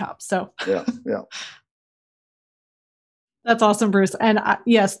from the rooftop. So yeah. That's awesome, Bruce. And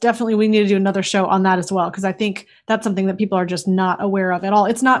yes, definitely we need to do another show on that as well, because I think that's something that people are just not aware of at all.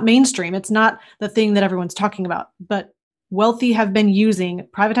 It's not mainstream. It's not the thing that everyone's talking about. But wealthy have been using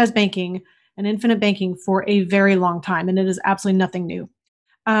privatized banking and infinite banking for a very long time, and it is absolutely nothing new.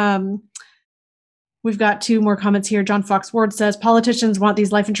 We've got 2 more comments here. John Fox Ward says, politicians want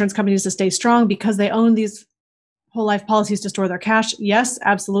these life insurance companies to stay strong because they own these whole life policies to store their cash. Yes,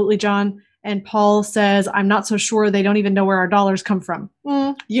 absolutely, John. And Paul says, I'm not so sure they don't even know where our dollars come from.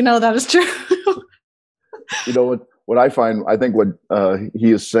 That is true. What I find, I think what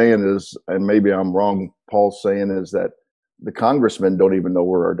he is saying is, and maybe I'm wrong, Paul's saying is that the congressmen don't even know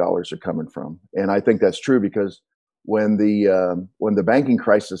where our dollars are coming from. And I think that's true, because when the banking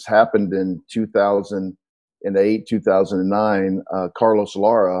crisis happened in 2008, 2009, Carlos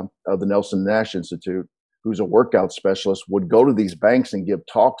Lara of the Nelson Nash Institute, who's a workout specialist, would go to these banks and give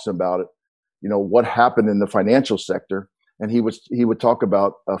talks about it, what happened in the financial sector. And he would talk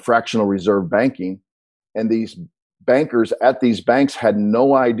about fractional reserve banking, and these bankers at these banks had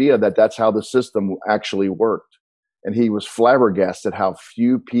no idea that that's how the system actually worked. And he was flabbergasted how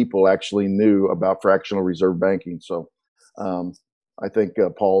few people actually knew about fractional reserve banking. So I think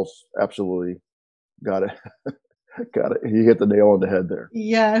Paul's absolutely got it. Got it. He hit the nail on the head there.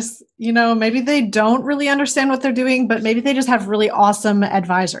 Yes. Maybe they don't really understand what they're doing, but maybe they just have really awesome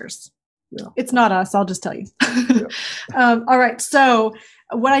advisors. Yeah. It's not us. I'll just tell you. Yeah. All right. So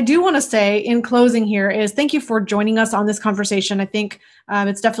what I do want to say in closing here is thank you for joining us on this conversation. I think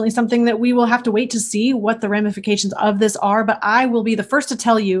it's definitely something that we will have to wait to see what the ramifications of this are, but I will be the first to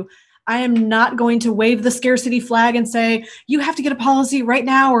tell you, I am not going to wave the scarcity flag and say, you have to get a policy right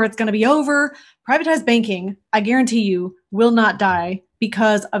now or it's going to be over. Privatized banking, I guarantee you, will not die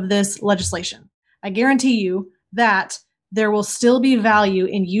because of this legislation. I guarantee you that there will still be value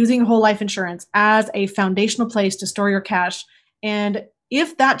in using whole life insurance as a foundational place to store your cash. And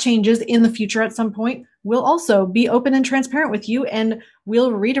if that changes in the future at some point, we'll also be open and transparent with you, and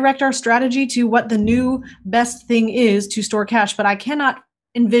we'll redirect our strategy to what the new best thing is to store cash. But I cannot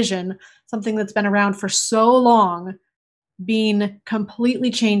envision something that's been around for so long being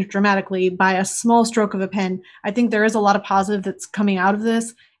completely changed dramatically by a small stroke of a pen. I think there is a lot of positive that's coming out of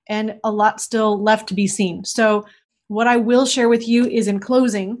this, and a lot still left to be seen. So what I will share with you is, in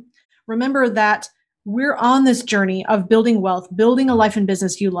closing, remember that we're on this journey of building wealth, building a life and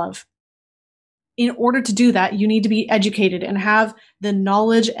business you love. In order to do that, you need to be educated and have the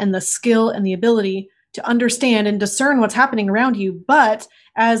knowledge and the skill and the ability to understand and discern what's happening around you. But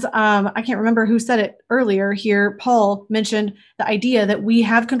as I can't remember who said it earlier here, Paul mentioned the idea that we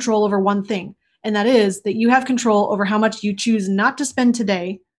have control over one thing, and that is that you have control over how much you choose not to spend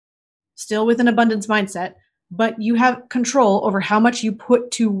today, still with an abundance mindset, but you have control over how much you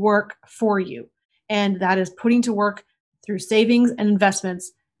put to work for you. And that is putting to work through savings and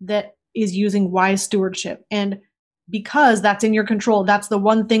investments that is using wise stewardship. And because that's in your control, that's the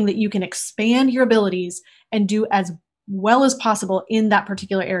one thing that you can expand your abilities and do as well as possible in that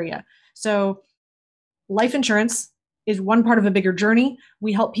particular area. So life insurance is one part of a bigger journey.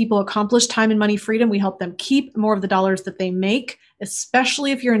 We help people accomplish time and money freedom. We help them keep more of the dollars that they make,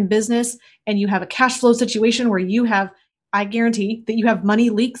 especially if you're in business and you have a cash flow situation where you have, I guarantee that you have money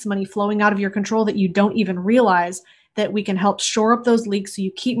leaks, money flowing out of your control that you don't even realize, that we can help shore up those leaks so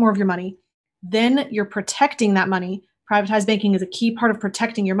you keep more of your money. Then you're protecting that money. Privatized banking is a key part of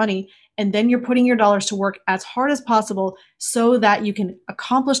protecting your money. And then you're putting your dollars to work as hard as possible so that you can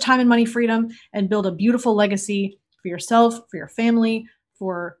accomplish time and money freedom and build a beautiful legacy for yourself, for your family,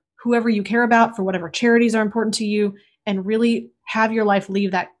 for whoever you care about, for whatever charities are important to you, and really have your life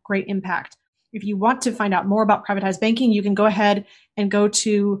leave that great impact. If you want to find out more about privatized banking, you can go ahead and go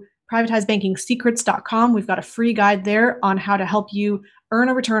to privatizedbankingsecrets.com. We've got a free guide there on how to help you earn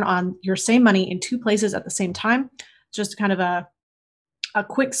a return on your same money in 2 places at the same time. Just kind of a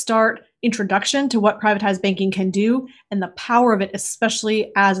quick start introduction to what privatized banking can do and the power of it,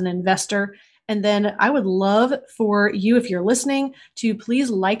 especially as an investor. And then I would love for you, if you're listening, to please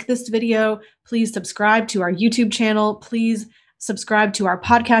like this video, please subscribe to our YouTube channel, please subscribe to our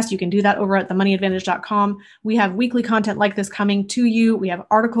podcast, you can do that over at themoneyadvantage.com. We have weekly content like this coming to you. We have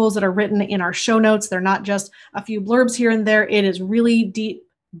articles that are written in our show notes. They're not just a few blurbs here and there. It is really deep,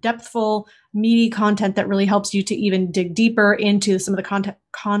 depthful, meaty content that really helps you to even dig deeper into some of the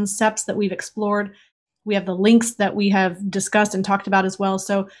concepts that we've explored. We have the links that we have discussed and talked about as well.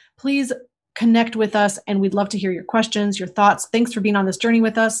 So please connect with us, and we'd love to hear your questions, your thoughts. Thanks for being on this journey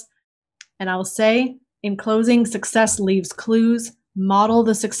with us. And I will say, in closing, success leaves clues. Model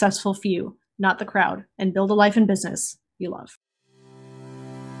the successful few, not the crowd, and build a life and business you love.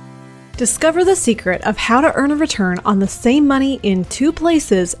 Discover the secret of how to earn a return on the same money in two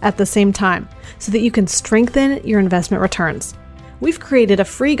places at the same time so that you can strengthen your investment returns. We've created a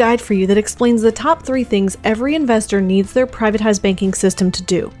free guide for you that explains the top 3 things every investor needs their privatized banking system to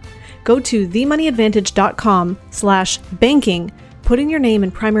do. Go to themoneyadvantage.com/banking, put in your name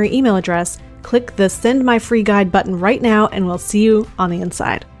and primary email address, click the Send My Free Guide button right now, and we'll see you on the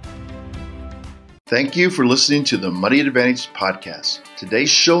inside. Thank you for listening to the Money Advantage podcast.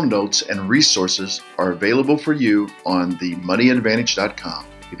 Today's show notes and resources are available for you on themoneyadvantage.com.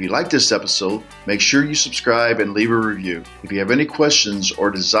 If you like this episode, make sure you subscribe and leave a review. If you have any questions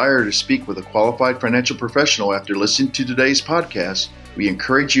or desire to speak with a qualified financial professional after listening to today's podcast, we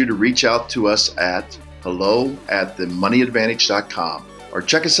encourage you to reach out to us at hello@themoneyadvantage.com or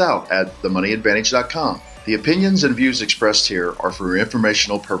check us out at themoneyadvantage.com. The opinions and views expressed here are for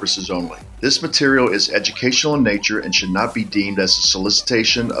informational purposes only. This material is educational in nature and should not be deemed as a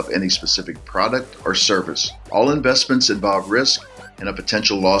solicitation of any specific product or service. All investments involve risk and a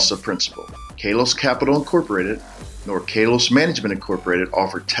potential loss of principal. Kalos Capital Incorporated nor Kalos Management Incorporated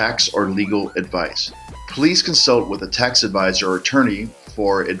offer tax or legal advice. Please consult with a tax advisor or attorney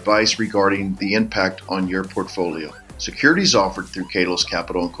for advice regarding the impact on your portfolio. Securities offered through Kalos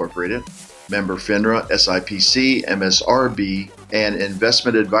Capital Incorporated, member FINRA, SIPC, MSRB, and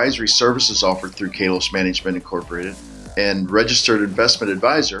investment advisory services offered through Kalos Management Incorporated, and registered investment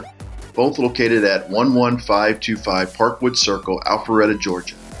advisor, both located at 11525 Parkwood Circle, Alpharetta,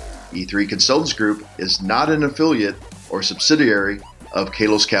 Georgia. E3 Consultants Group is not an affiliate or subsidiary of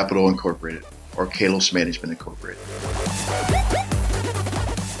Kalos Capital Incorporated or Kalos Management Incorporated.